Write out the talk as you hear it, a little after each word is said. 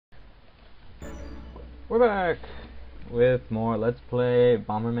We're back with more Let's Play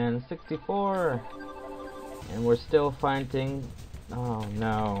Bomberman 64, and we're still fighting. Oh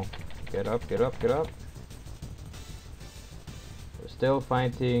no! Get up! Get up! Get up! We're still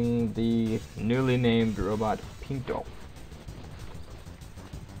fighting the newly named robot Pinto,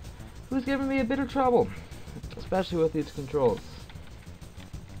 who's giving me a bit of trouble, especially with these controls.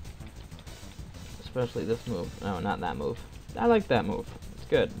 Especially this move. No, not that move. I like that move. It's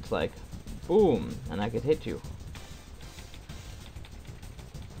good. It's like boom, and I could hit you.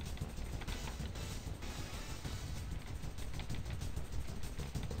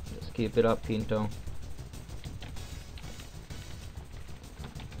 Just keep it up, Pinto.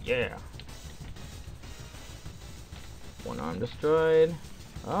 Yeah. One arm destroyed.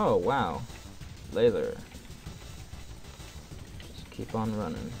 Oh, wow. Laser. Just keep on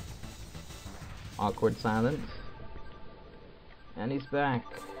running. Awkward silence. And he's back.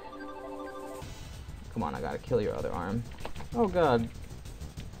 Come on, I gotta kill your other arm. Oh god.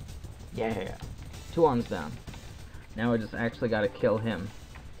 Yeah. 2 arms down. Now I just actually gotta kill him.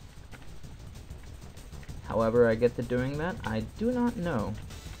 However I get to doing that, I do not know.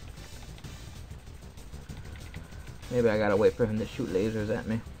 Maybe I gotta wait for him to shoot lasers at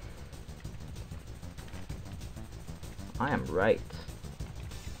me. I am right.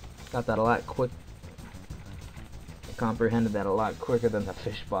 Got that a lot quick. I comprehended that a lot quicker than the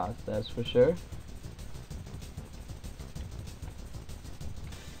fish boss, that's for sure.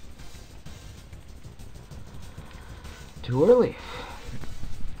 Too early.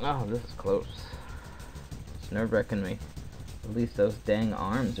 Oh, this is close. It's nerve-wracking me. At least those dang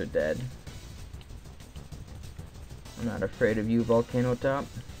arms are dead. I'm not afraid of you, Volcano Top.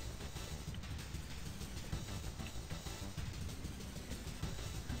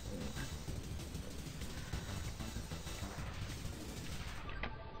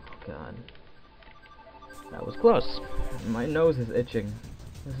 Oh god. That was close. My nose is itching.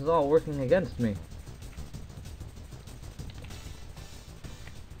 This is all working against me.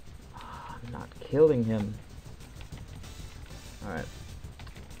 Killing him. Alright.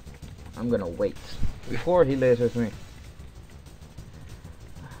 I'm gonna wait before he lasers me.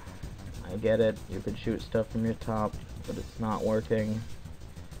 I get it. You could shoot stuff from your top, but it's not working.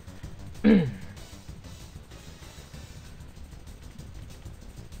 It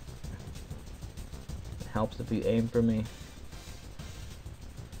helps if you aim for me.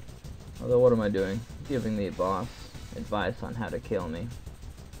 Although, what am I doing? Giving the boss advice on how to kill me.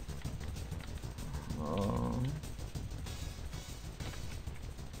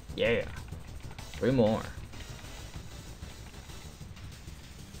 Yeah. 3 more.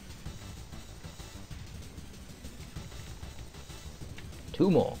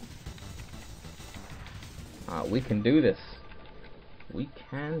 2 more. We can do this. We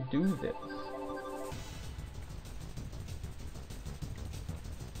can do this.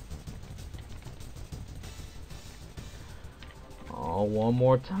 Oh, one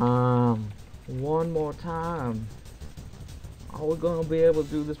more time. One more time. Are we gonna be able to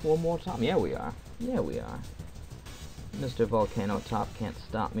do this one more time? Yeah, we are. Yeah, we are. Mr. Volcano Top can't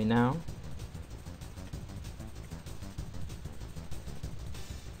stop me now.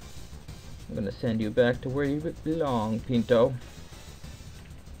 I'm gonna send you back to where you belong, Pinto.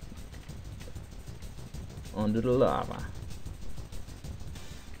 Under the lava.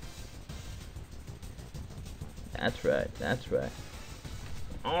 That's right, that's right.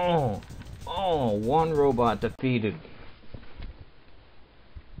 Oh! Oh, 1 robot defeated.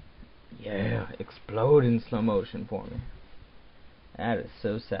 Yeah, explode in slow motion for me. That is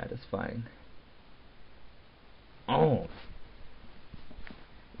so satisfying. Oh.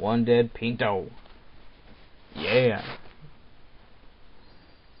 1 dead Pinto. Yeah.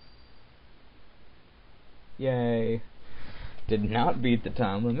 Yay. Did not beat the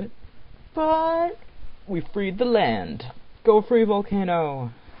time limit, but we freed the land. Go free,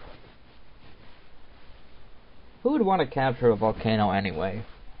 Volcano. Who would want to capture a volcano anyway?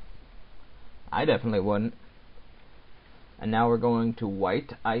 I definitely wouldn't. And now we're going to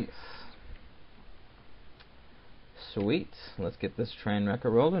white ice. Sweet. Let's get this train wreck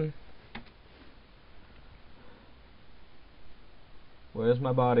rolling. Where's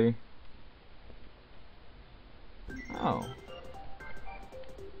my body? Oh.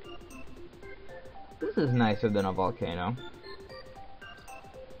 This is nicer than a volcano.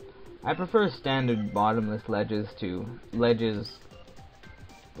 I prefer standard bottomless ledges to ledges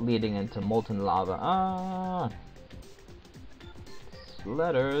leading into molten lava. Ah!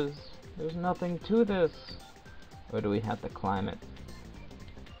 Letters. There's nothing to this. Or do we have to climb it?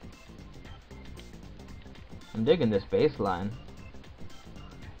 I'm digging this baseline.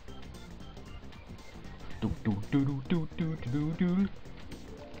 Do do do do do do do do.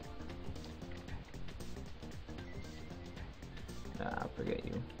 Ah, forget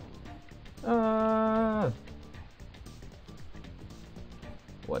you.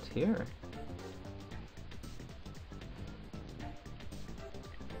 What's here?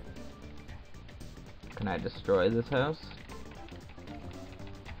 Can I destroy this house?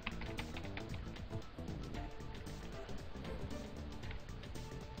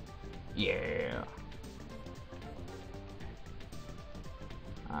 Yeah.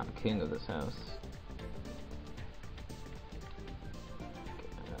 I'm king of this house.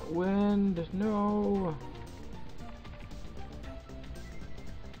 Wind, no.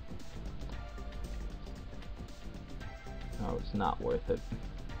 Oh, it's not worth it.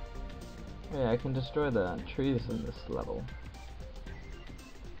 Yeah, I can destroy the trees in this level.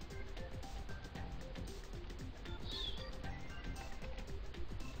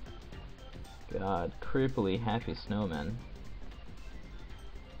 God, creepily happy snowmen.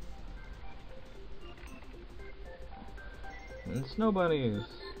 And snow bunnies.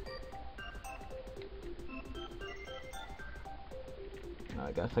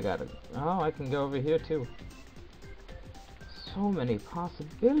 I guess I gotta... Oh, I can go over here too. So many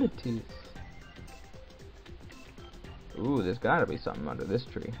possibilities. Ooh, there's gotta be something under this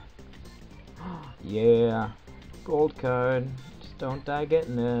tree. Yeah. Gold card. Just don't die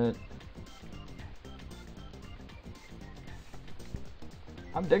getting it.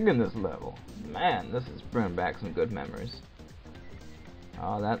 I'm digging this level. Man, this is bringing back some good memories.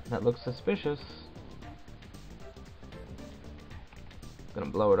 Oh, that looks suspicious. Gonna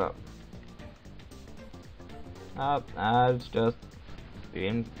blow it up. It's just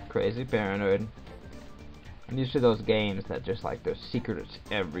being crazy paranoid. I'm used to those games that just like there's secrets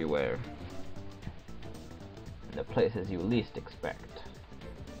everywhere. In the places you least expect.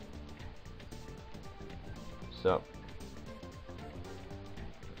 So.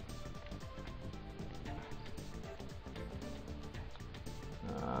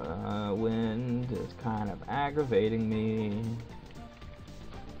 Wind is kind of aggravating me.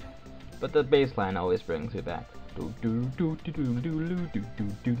 But the bass line always brings me back. Do do do do do do do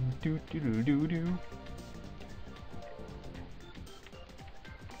do do do do do do.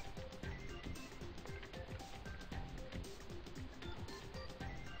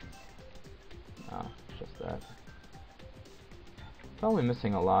 Oh, it's just that. Probably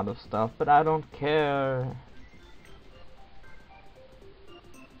missing a lot of stuff, but I don't care.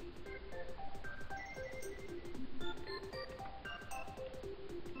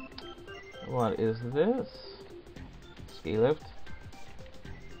 What is this? Ski lift?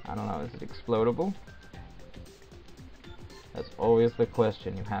 I don't know, is it explodable? That's always the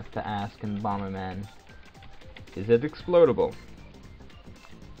question you have to ask in Bomberman. Is it explodable?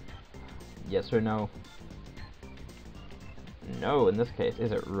 Yes or no? No, in this case.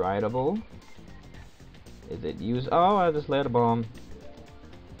 Is it rideable? Is it use? Oh, I just laid a bomb.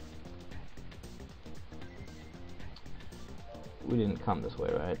 We didn't come this way,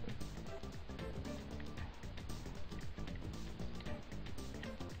 right?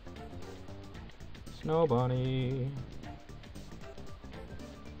 Snow bunny.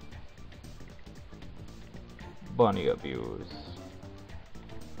 Bunny abuse.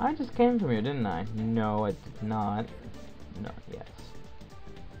 I just came from here, didn't I? No, I did not. No, yes.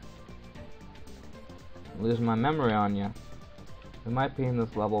 I'm losing my memory on you. We might be in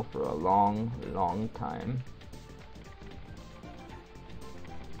this level for a long, long time.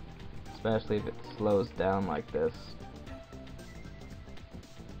 Especially if it slows down like this.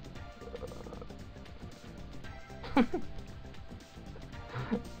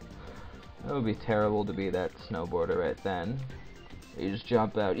 That would be terrible to be that snowboarder right then. You just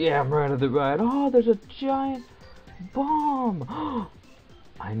jump out. Yeah, I'm right at the ride. Oh, there's a giant bomb.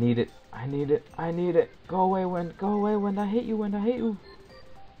 I need it. I need it. I need it. Go away, wind. Go away, wind. I hate you, wind. I hate you.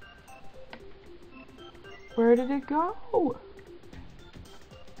 Where did it go?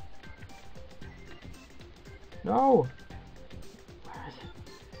 No. Where is it?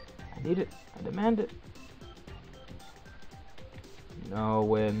 I need it. I demand it. No,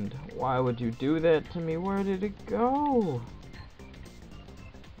 wind. Why would you do that to me? Where did it go?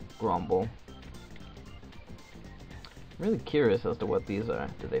 Grumble. I'm really curious as to what these are.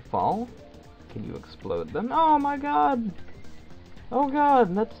 Do they fall? Can you explode them? Oh my god! Oh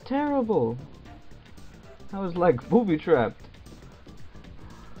god, that's terrible! I was like booby trapped.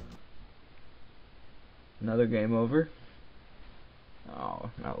 Another game over? Oh,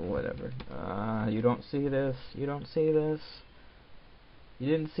 no, whatever. You don't see this. You don't see this. You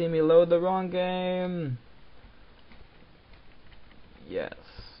didn't see me load the wrong game. Yes,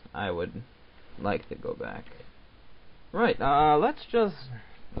 I would like to go back. Right, let's just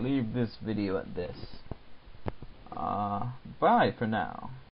leave this video at this. Bye for now.